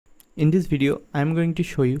In this video, I am going to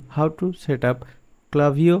show you how to set up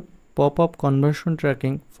Klaviyo pop-up conversion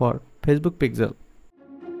tracking for Facebook Pixel.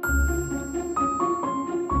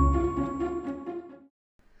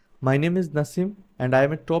 My name is Nasim and I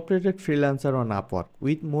am a top-rated freelancer on Upwork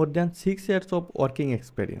with more than 6 years of working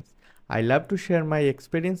experience. I love to share my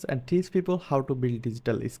experience and teach people how to build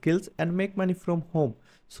digital skills and make money from home.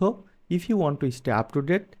 So, if you want to stay up to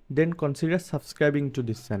date, then consider subscribing to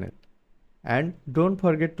this channel. And don't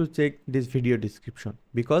forget to check this video description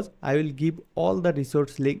because I will give all the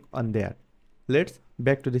resource link on there. Let's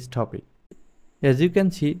back to this topic. As you can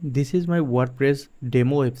see, this is my WordPress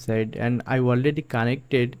demo website and I already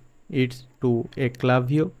connected it to a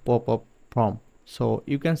Klaviyo pop-up form. So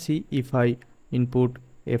you can see if I input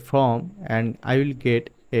a form and I will get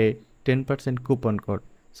a 10% coupon code.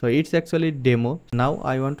 So it's actually demo. Now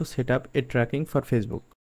I want to set up a tracking for Facebook.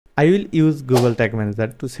 I will use Google Tag Manager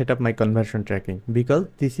to set up my conversion tracking because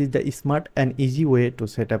this is the smart and easy way to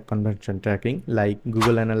set up conversion tracking like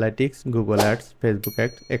Google Analytics, Google Ads, Facebook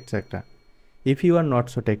Ads, etc. If you are not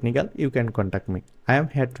so technical, you can contact me. I am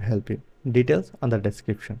here to help you. Details on the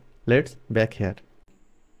description. Let's back here.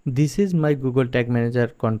 This is my Google Tag Manager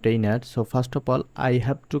container. So first of all, I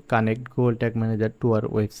have to connect Google Tag Manager to our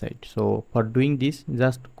website. So for doing this,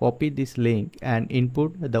 just copy this link and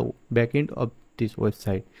input the backend of this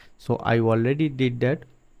website. So I already did that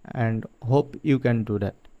and hope you can do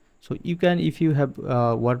that. So you can, if you have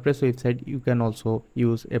a WordPress website, you can also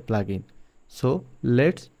use a plugin. So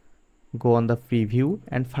let's go on the preview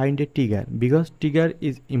and find a trigger because trigger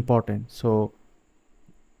is important. So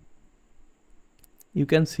you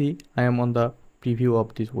can see I am on the preview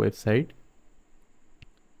of this website.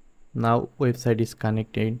 Now website is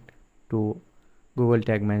connected to Google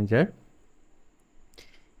Tag Manager.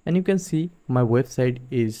 And you can see my website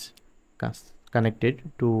is connected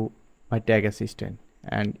to my tag assistant.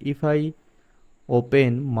 And if I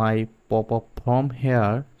open my pop-up form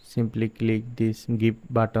here, simply click this give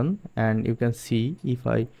button and you can see if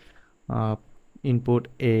I input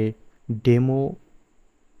a demo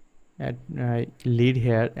at lead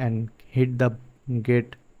here and hit the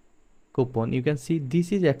get coupon, you can see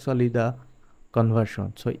this is actually the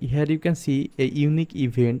conversion. So here you can see a unique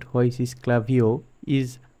event which is Klaviyo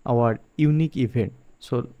is our unique event.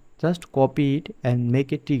 So just copy it and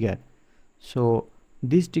make a trigger. So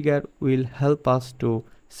this trigger will help us to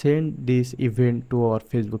send this event to our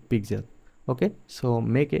Facebook pixel. Okay, so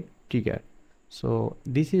make a trigger. So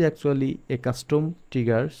this is actually a custom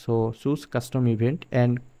trigger. So choose custom event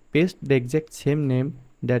and paste the exact same name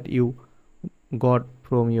that you got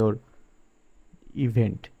from your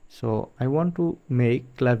event. So I want to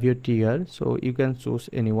make Klaviyo trigger, so you can choose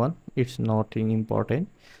anyone, it's not important.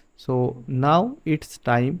 So now it's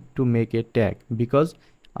time to make a tag because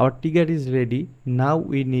our trigger is ready. Now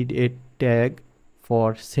we need a tag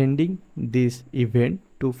for sending this event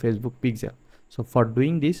to Facebook pixel. So for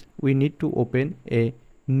doing this, we need to open a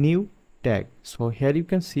new tag. So here you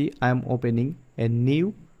can see I am opening a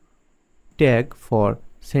new tag for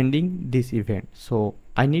sending this event. So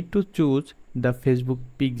I need to choose the Facebook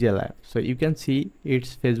Pixel app. So you can see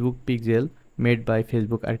it's Facebook Pixel made by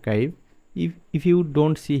Facebook Archive. If you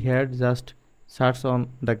don't see here, just search on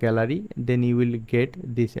the gallery, then you will get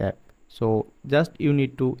this app. So just you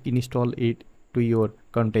need to install it to your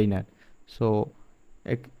container. So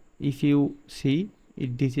if you see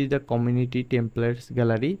it, this is the community templates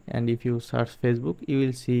gallery, and if you search Facebook, you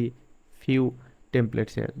will see few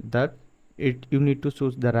templates here. That you need to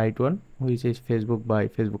choose the right one, which is Facebook by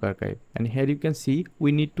Facebook Archive. And here you can see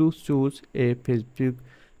we need to choose a Facebook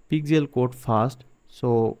pixel code first.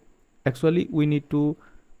 So actually we need to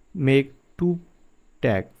make two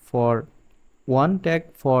tag, for one tag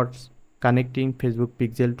for connecting Facebook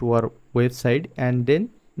pixel to our website and then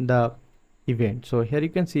the event. So here you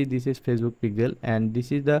can see this is Facebook pixel and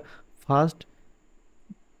this is the first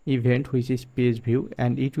event, which is page view,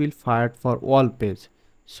 and it will fire for all page.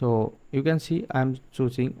 So you can see I'm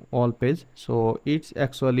choosing all page. So it's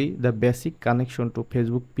actually the basic connection to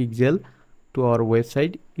Facebook pixel to our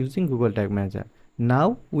website using Google Tag Manager.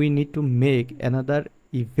 Now we need to make another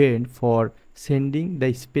event for sending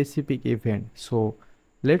the specific event. So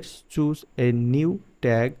let's choose a new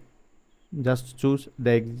tag. Just choose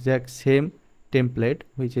the exact same template,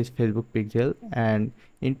 which is Facebook pixel, and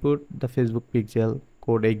input the Facebook pixel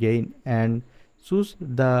code again and choose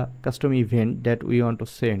the custom event that we want to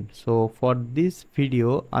send. So for this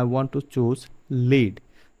video I want to choose lead.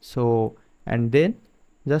 So and then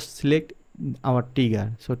just select our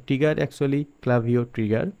trigger. So trigger actually Klaviyo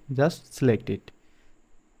trigger, just select it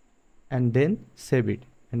and then save it.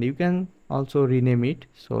 And you can also rename it,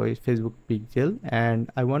 so it's Facebook pixel,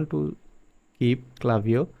 and I want to keep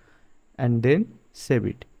Klaviyo, and then save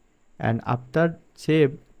it. And after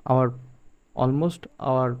save, our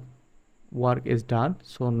work is done.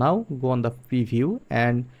 So now go on the preview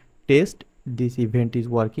and test this event is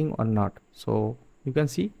working or not. So you can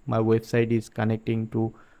see my website is connecting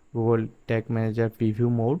to Google Tag Manager preview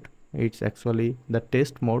mode. It's actually the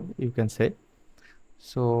test mode, you can say.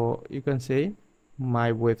 So you can say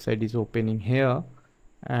my website is opening here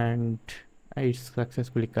and it's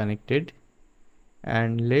successfully connected.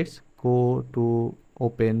 And let's go to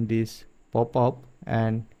open this pop-up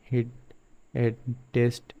and hit a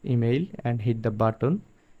test email and hit the button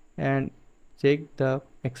and check the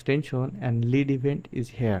extension, and lead event is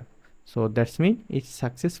here. So that's mean it's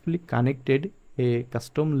successfully connected a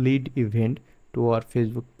custom lead event to our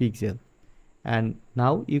Facebook pixel. And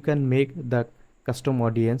now you can make the custom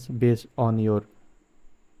audience based on your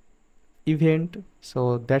event.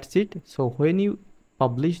 So that's it. So when you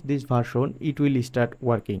publish this version, it will start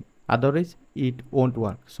working, otherwise it won't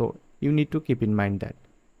work. So you need to keep in mind that.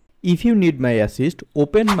 If you need my assist,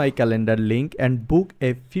 open my calendar link and book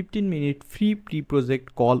a 15-minute free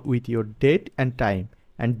pre-project call with your date and time,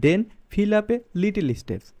 and then fill up a little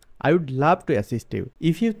steps. I would love to assist you.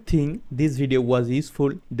 If you think this video was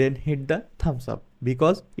useful, then hit the thumbs up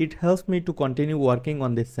because it helps me to continue working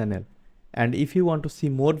on this channel. And if you want to see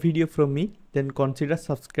more video from me, then consider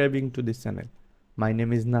subscribing to this channel. My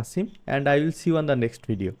name is Nasim and I will see you on the next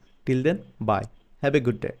video. Till then, bye. Have a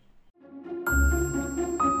good day.